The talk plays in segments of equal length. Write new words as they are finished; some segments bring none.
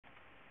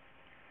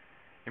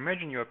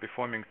Imagine you are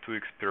performing two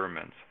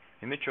experiments.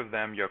 In each of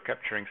them you are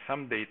capturing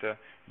some data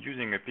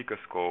using a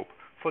picoscope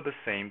for the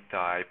same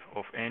type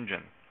of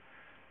engine.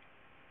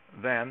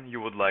 Then you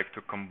would like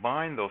to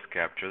combine those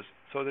captures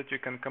so that you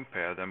can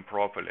compare them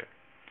properly.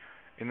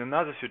 In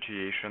another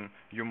situation,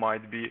 you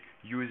might be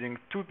using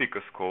two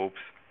picoscopes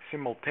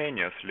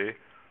simultaneously,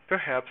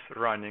 perhaps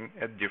running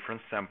at different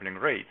sampling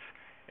rates,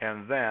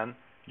 and then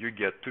you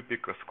get two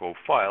picoscope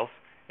files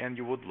and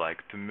you would like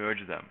to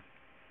merge them.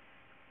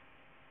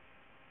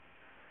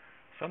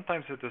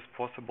 Sometimes it is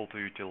possible to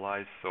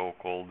utilize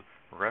so-called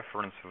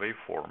reference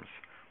waveforms,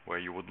 where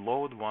you would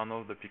load one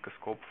of the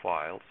Picoscope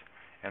files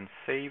and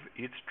save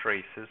its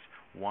traces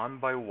one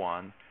by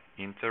one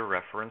into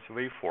reference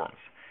waveforms,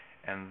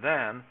 and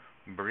then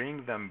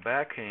bring them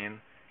back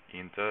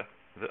into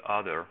the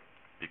other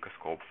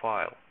Picoscope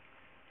file.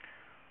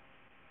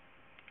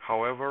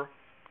 However,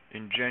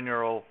 in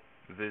general,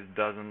 this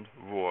doesn't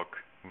work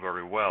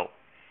very well.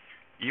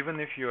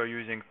 Even if you are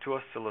using two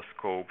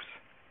oscilloscopes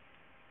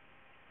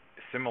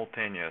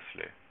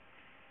simultaneously,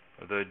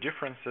 the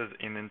differences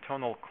in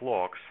internal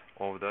clocks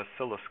of the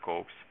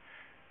oscilloscopes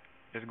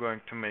is going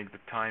to make the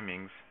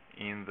timings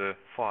in the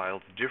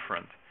files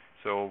different.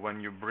 So when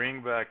you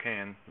bring back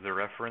in the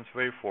reference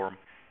waveform,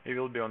 it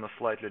will be on a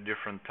slightly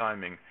different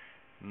timing,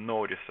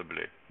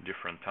 noticeably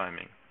different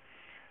timing.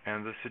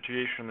 And the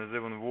situation is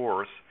even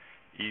worse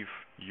if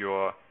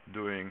you're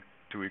doing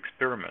two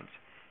experiments,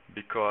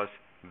 because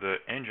the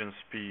engine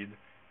speed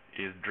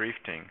is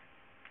drifting,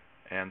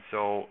 and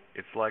so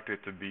it's likely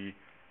to be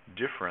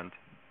different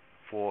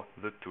for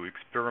the two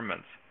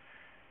experiments,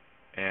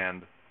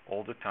 and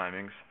all the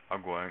timings are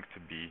going to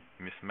be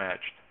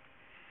mismatched.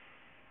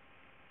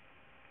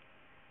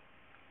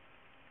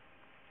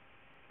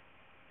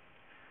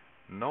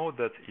 Note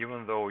that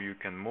even though you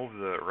can move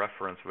the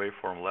reference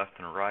waveform left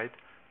and right,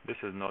 this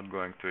is not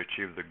going to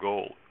achieve the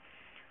goal,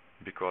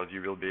 because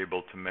you will be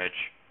able to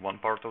match one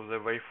part of the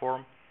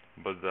waveform,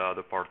 but the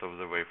other part of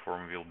the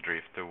waveform will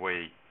drift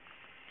away.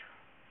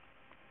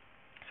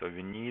 So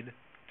we need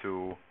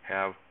to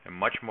have a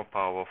much more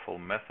powerful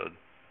method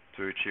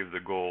to achieve the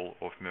goal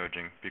of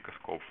merging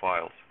Picoscope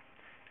files.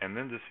 And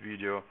in this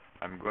video,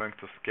 I'm going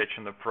to sketch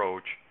an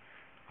approach.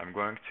 I'm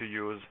going to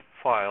use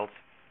files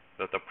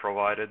that are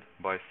provided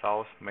by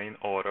South Main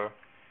Auto.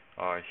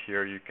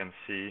 Here you can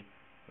see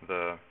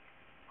the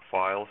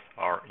files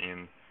are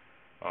in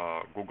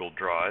Google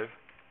Drive,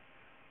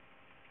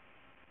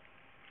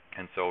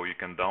 and so you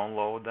can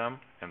download them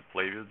and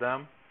play with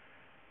them.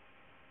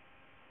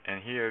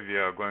 And here we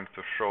are going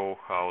to show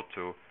how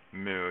to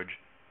merge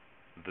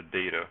the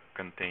data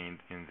contained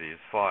in these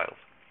files.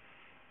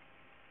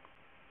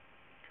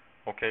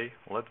 Okay,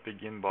 let's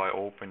begin by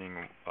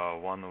opening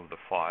one of the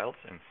files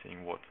and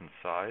seeing what's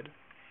inside.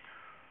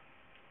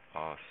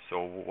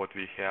 So what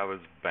we have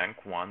is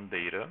bank 1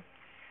 data,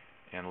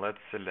 and let's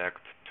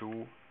select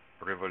 2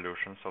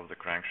 revolutions of the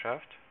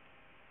crankshaft,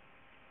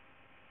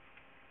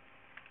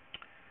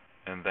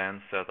 and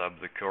then set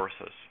up the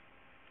cursors.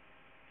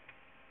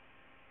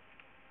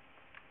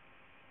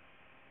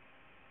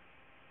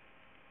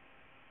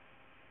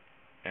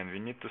 And we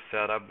need to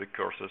set up the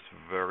cursors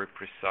very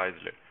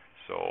precisely.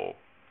 So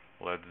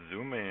let's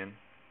zoom in,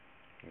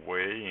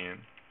 way in,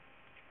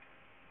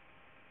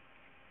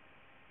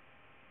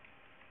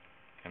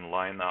 and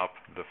line up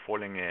the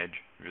falling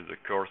edge with the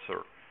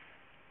cursor.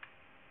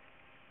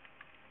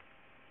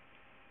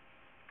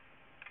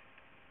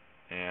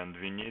 And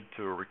we need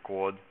to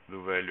record the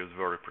values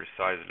very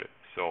precisely.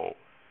 So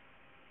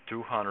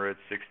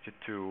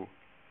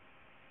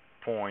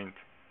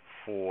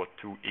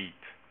 262.428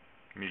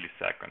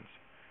 milliseconds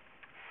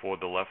for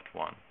the left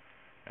one.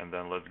 And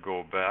then let's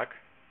go back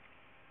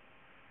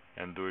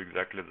and do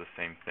exactly the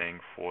same thing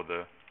for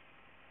the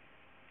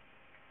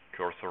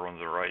cursor on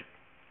the right.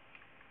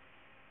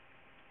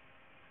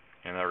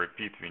 And I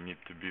repeat, we need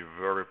to be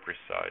very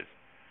precise,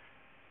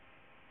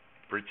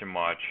 pretty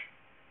much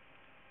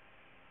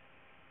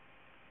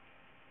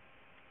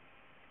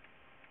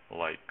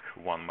like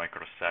 1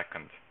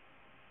 microsecond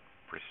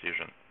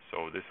precision.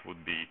 So this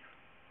would be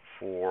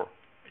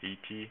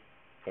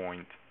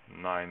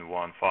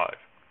 480.915.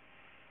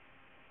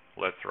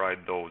 Let's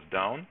write those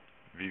down.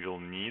 We will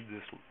need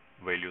these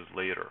values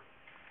later.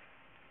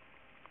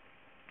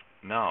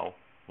 Now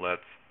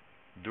let's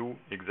do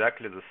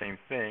exactly the same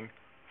thing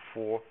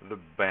for the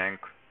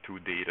bank 2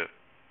 data.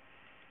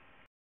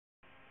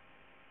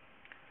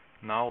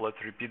 Now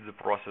let's repeat the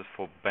process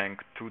for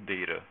bank 2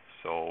 data.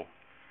 So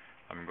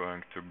I'm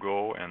going to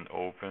go and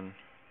open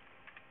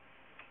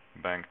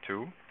bank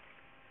 2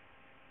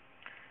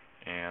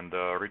 and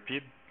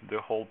repeat the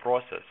whole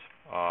process.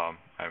 I'm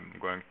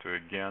going to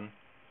again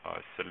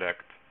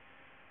select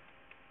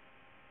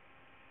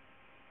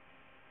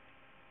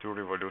 2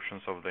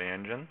 revolutions of the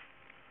engine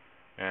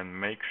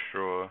and make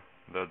sure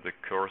that the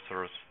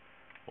cursors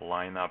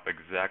line up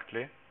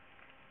exactly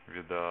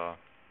with the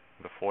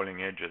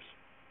falling edges.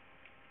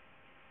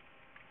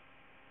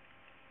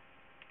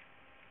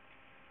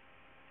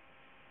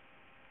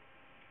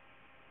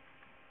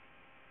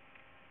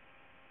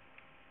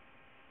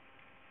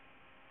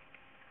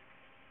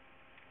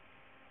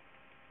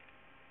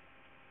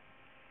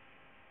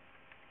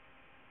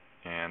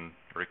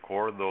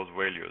 record those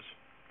values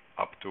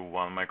up to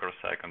 1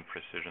 microsecond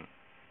precision.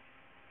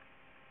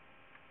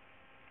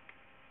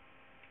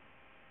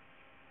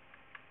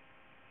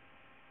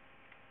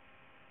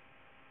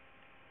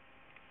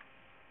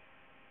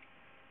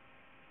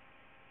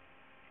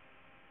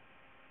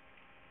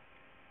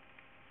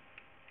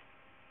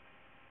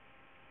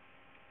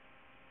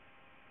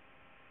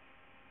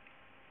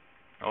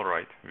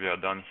 Alright, we are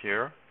done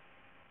here.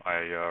 I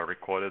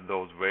recorded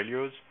those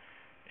values,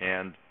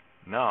 and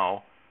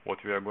now what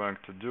we are going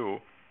to do,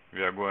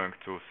 we are going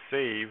to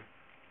save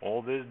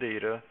all this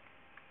data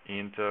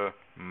into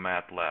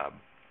MATLAB.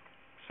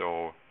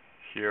 So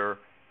here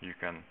you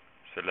can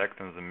select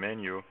in the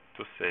menu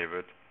to save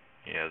it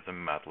as a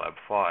MATLAB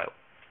file.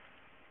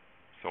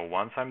 So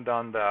once I'm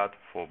done that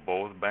for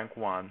both Bank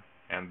 1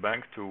 and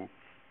Bank 2,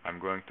 I'm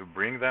going to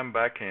bring them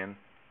back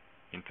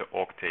into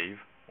Octave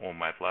or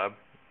MATLAB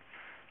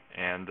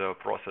and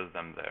process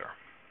them there.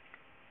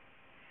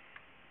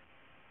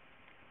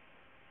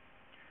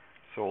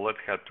 So let's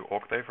head to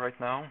Octave right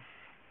now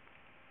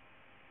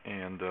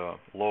and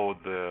load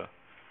the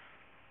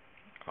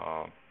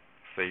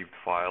saved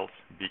files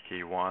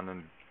BK1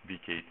 and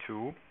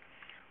BK2.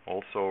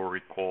 Also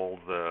recall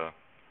the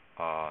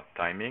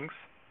timings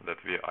that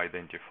we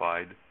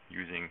identified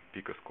using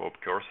Picoscope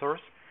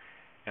cursors.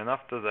 And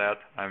after that,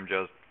 I'm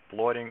just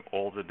plotting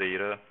all the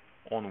data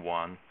on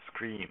one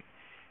screen.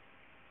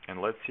 And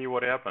let's see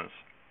what happens.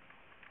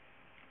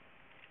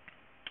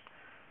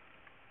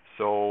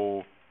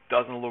 So,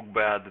 doesn't look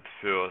bad at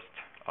first.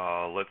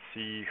 Let's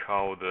see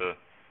how the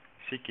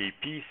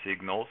CKP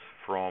signals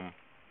from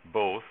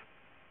both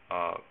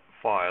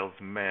files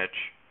match,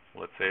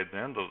 let's say at the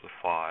end of the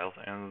files,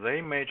 and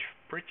they match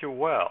pretty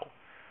well.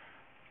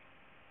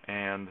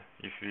 And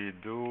if we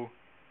do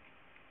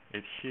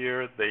it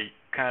here, they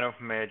kind of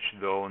match,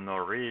 though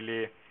not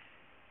really.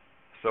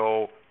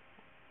 So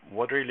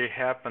what really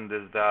happened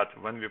is that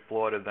when we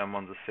plotted them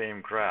on the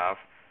same graph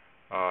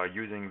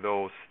using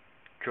those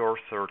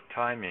cursor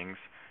timings,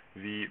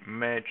 we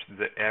matched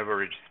the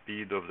average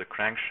speed of the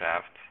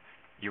crankshafts,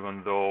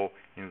 even though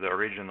in the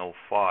original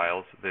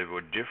files they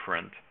were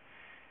different.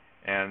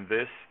 And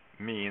this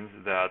means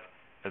that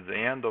at the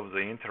end of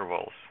the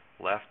intervals,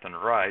 left and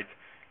right,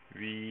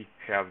 we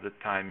have the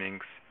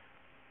timings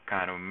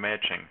kind of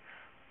matching.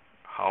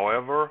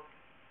 However,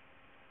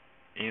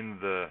 in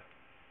the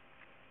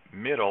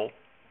middle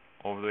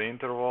of the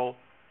interval,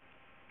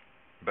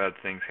 bad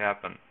things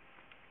happen.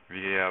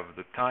 We have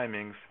the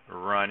timings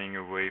running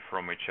away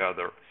from each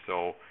other,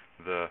 so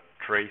the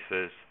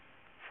traces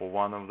for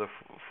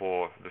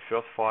the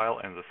first file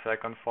and the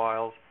second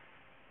files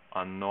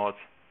are not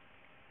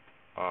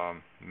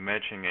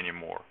matching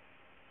anymore.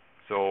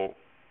 So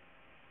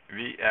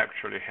we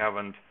actually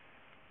haven't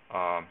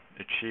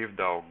achieved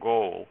our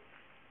goal,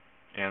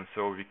 and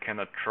so we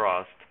cannot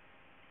trust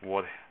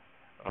what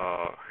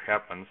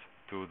happens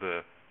to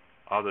the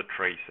other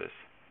traces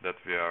that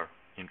we are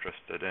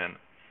interested in.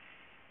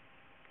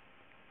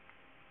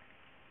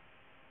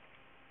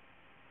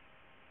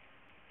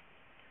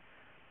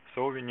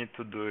 So we need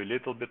to do a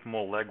little bit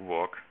more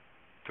legwork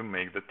to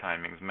make the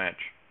timings match.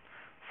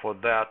 For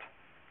that,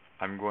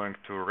 I'm going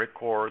to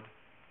record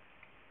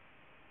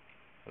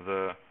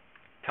the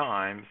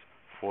times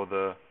for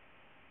the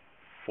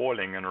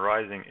falling and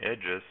rising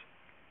edges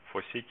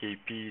for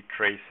CKP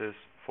traces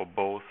for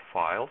both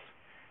files,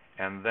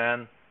 and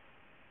then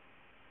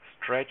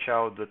stretch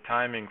out the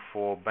timing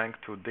for Bank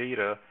 2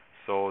 data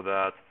so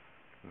that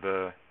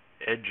the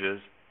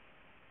edges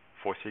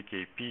for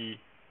CKP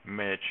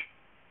match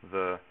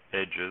the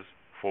edges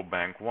for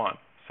Bank 1.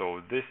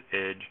 So this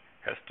edge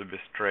has to be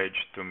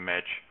stretched to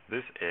match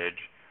this edge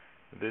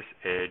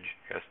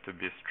has to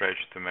be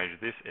stretched to match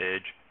this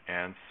edge,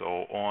 and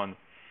so on.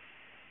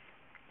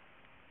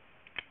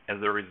 As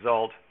a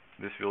result,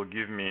 this will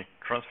give me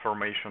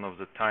transformation of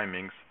the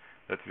timings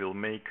that will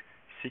make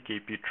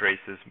CKP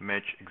traces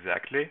match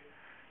exactly,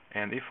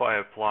 and if I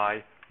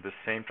apply the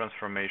same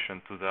transformation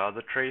to the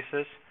other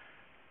traces,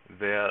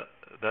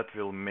 that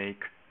will make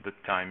the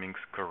timings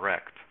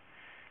correct.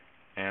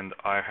 And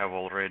I have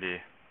already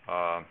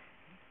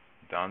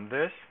done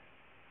this,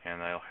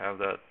 and I'll have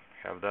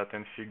that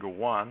in figure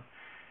 1.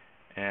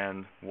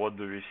 And what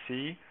do we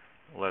see?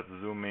 Let's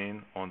zoom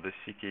in on the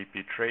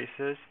CKP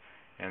traces,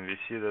 and we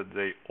see that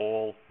they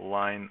all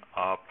line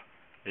up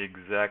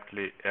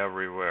exactly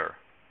everywhere.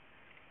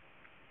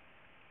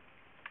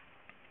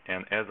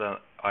 And as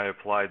I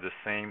apply the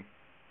same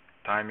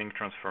timing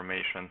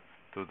transformation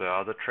to the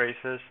other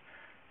traces,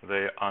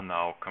 they are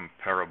now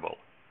comparable.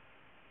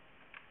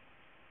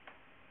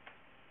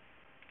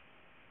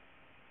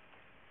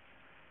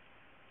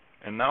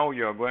 And now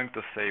you are going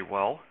to say,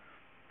 well,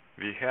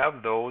 we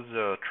have those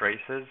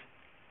traces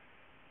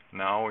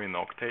now in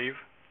Octave,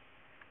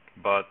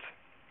 but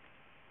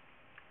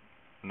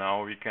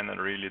now we cannot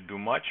really do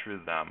much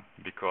with them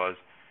because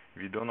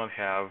we do not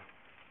have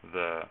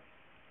the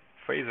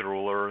phase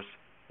rulers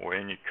or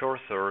any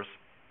cursors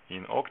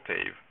in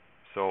Octave.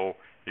 So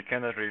we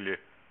cannot really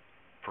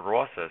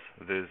process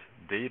this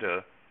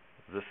data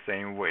the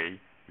same way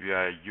we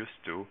are used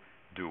to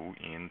do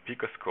in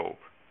Picoscope.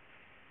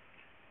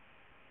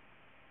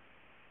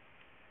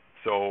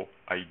 So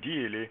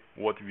ideally,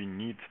 what we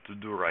need to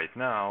do right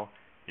now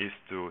is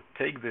to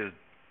take this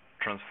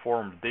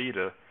transformed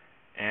data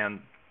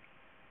and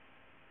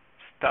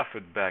stuff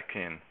it back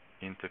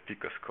into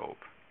Picoscope.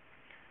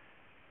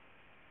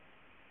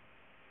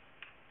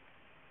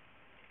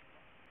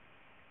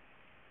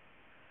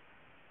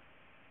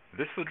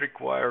 This would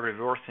require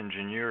reverse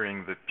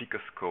engineering the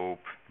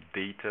Picoscope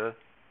data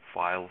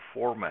file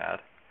format,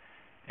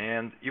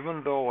 and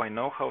even though I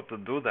know how to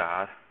do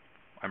that,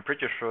 I'm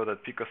pretty sure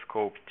that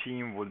Picoscope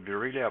team would be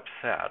really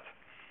upset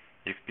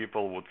if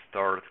people would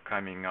start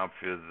coming up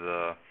with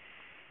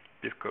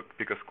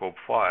Picoscope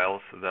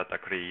files that are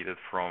created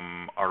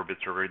from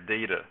arbitrary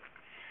data.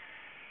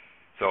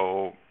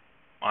 So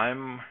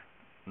I'm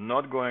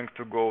not going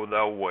to go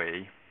that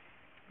way,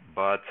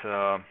 but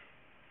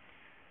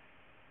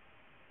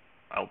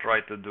I'll try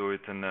to do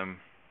it in a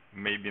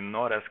maybe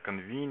not as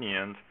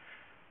convenient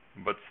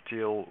but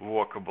still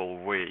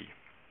workable way.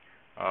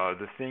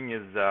 The thing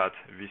is that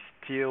we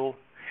still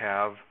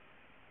have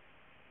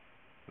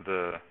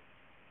the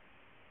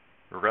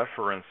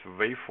reference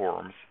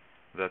waveforms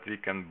that we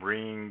can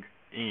bring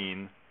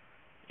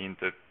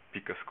into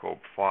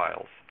Picoscope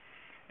files.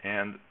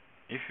 And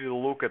if you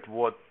look at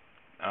what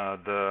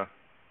the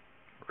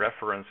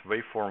reference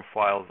waveform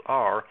files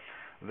are,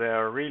 they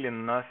are really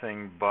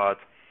nothing but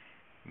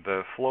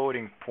the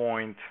floating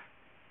point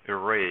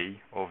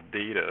array of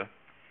data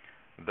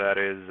that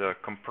is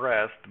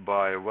compressed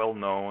by a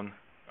well-known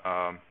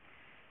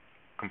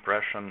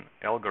compression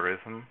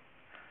algorithm,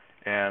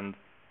 and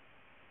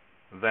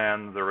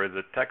then there is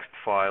a text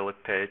file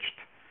attached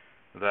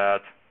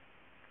that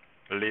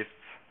lists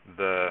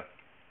the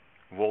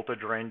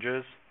voltage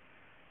ranges,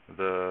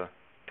 the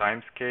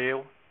time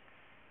scale,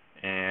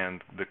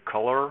 and the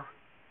color,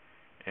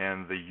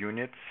 and the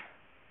units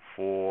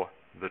for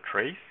the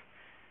trace.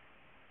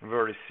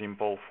 Very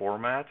simple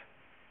format.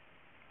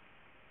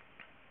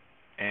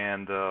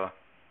 And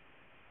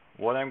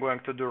what I'm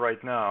going to do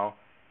right now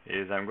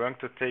is I'm going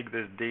to take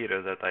this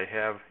data that I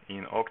have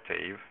in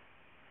Octave,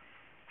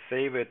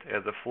 save it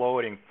as a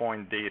floating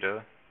point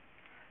data,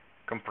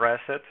 compress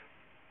it,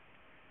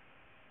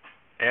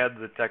 add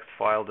the text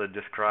file that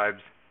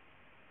describes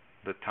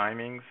the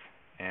timings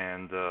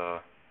and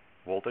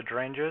voltage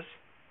ranges,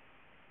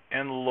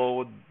 and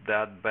load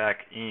that back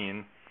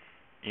into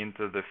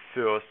the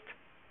first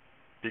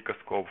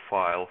Picoscope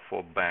file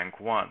for bank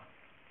 1.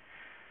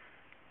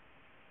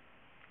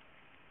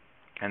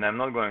 And I'm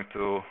not going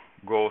to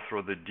go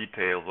through the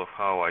details of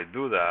how I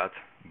do that,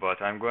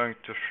 but I'm going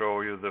to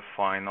show you the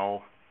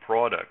final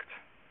product.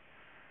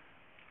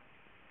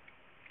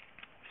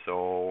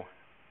 So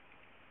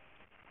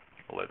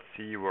let's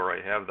see where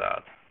I have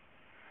that.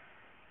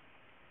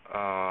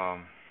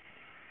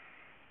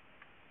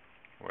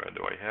 Where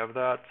do I have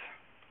that?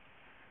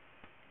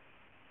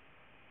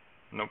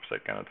 Nope, I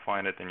cannot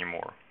find it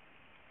anymore.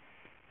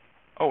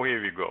 Oh,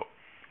 here we go.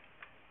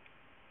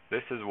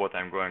 This is what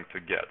I'm going to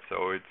get.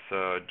 So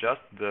it's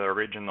just the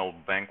original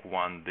bank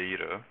 1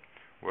 data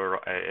where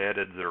I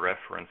added the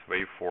reference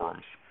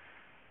waveforms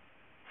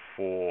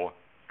for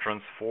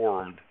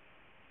transformed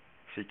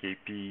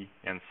CKP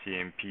and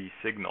CMP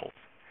signals.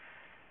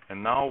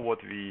 And now what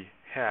we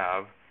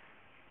have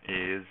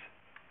is,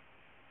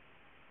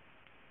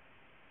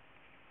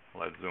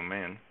 let's zoom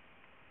in.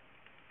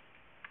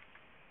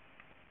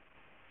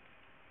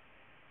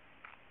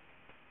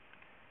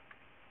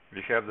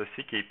 We have the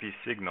CKP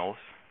signals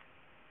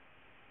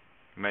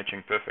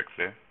matching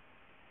perfectly.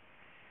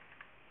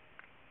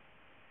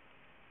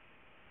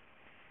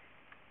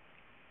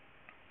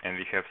 And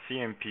we have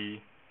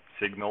CMP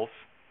signals,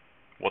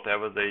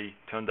 whatever they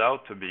turned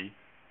out to be,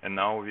 and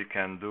now we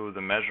can do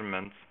the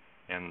measurements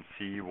and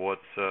see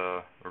what's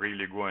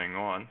really going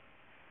on.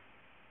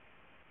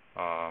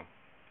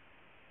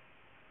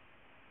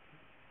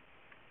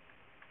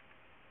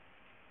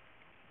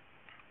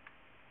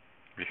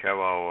 We have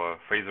our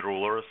phase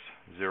rulers,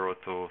 0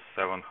 to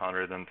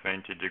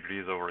 720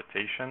 degrees of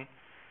rotation.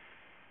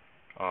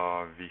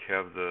 We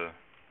have the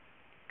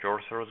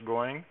cursors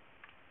going.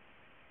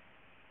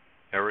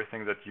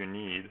 Everything that you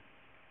need,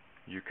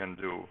 you can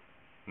do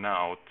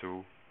now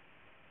to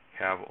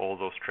have all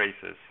those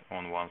traces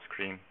on one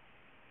screen.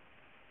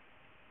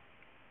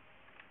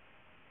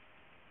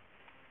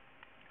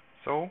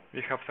 So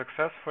we have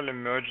successfully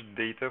merged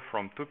data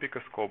from two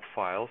Picoscope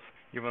files,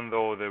 even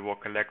though they were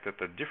collected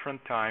at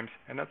different times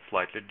and at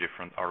slightly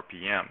different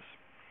RPMs.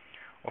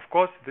 Of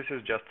course, this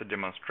is just a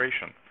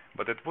demonstration,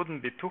 but it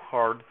wouldn't be too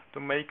hard to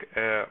make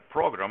a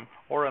program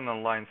or an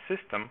online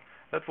system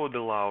that would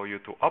allow you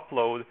to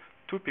upload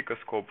two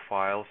Picoscope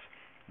files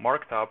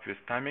marked up with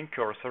timing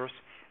cursors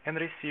and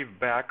receive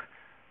back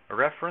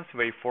reference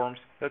waveforms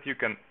that you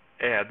can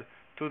add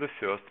to the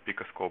first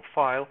Picoscope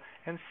file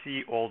and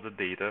see all the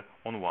data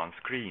on one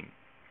screen.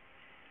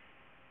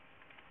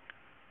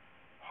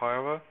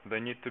 However, there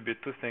need to be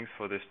two things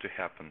for this to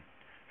happen.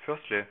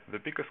 Firstly, the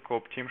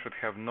Picoscope team should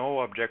have no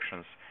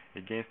objections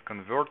against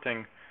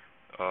converting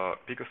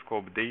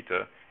Picoscope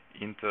data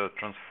into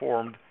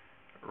transformed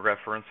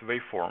reference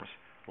waveforms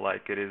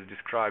like it is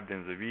described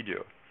in the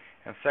video.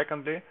 And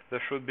secondly,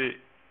 there should be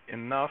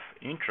enough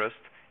interest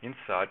in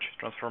such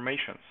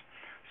transformations.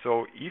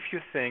 So if you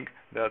think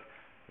that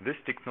this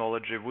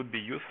technology would be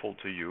useful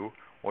to you,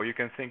 or you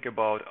can think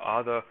about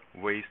other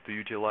ways to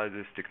utilize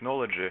this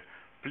technology,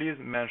 please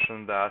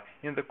mention that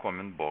in the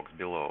comment box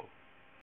below.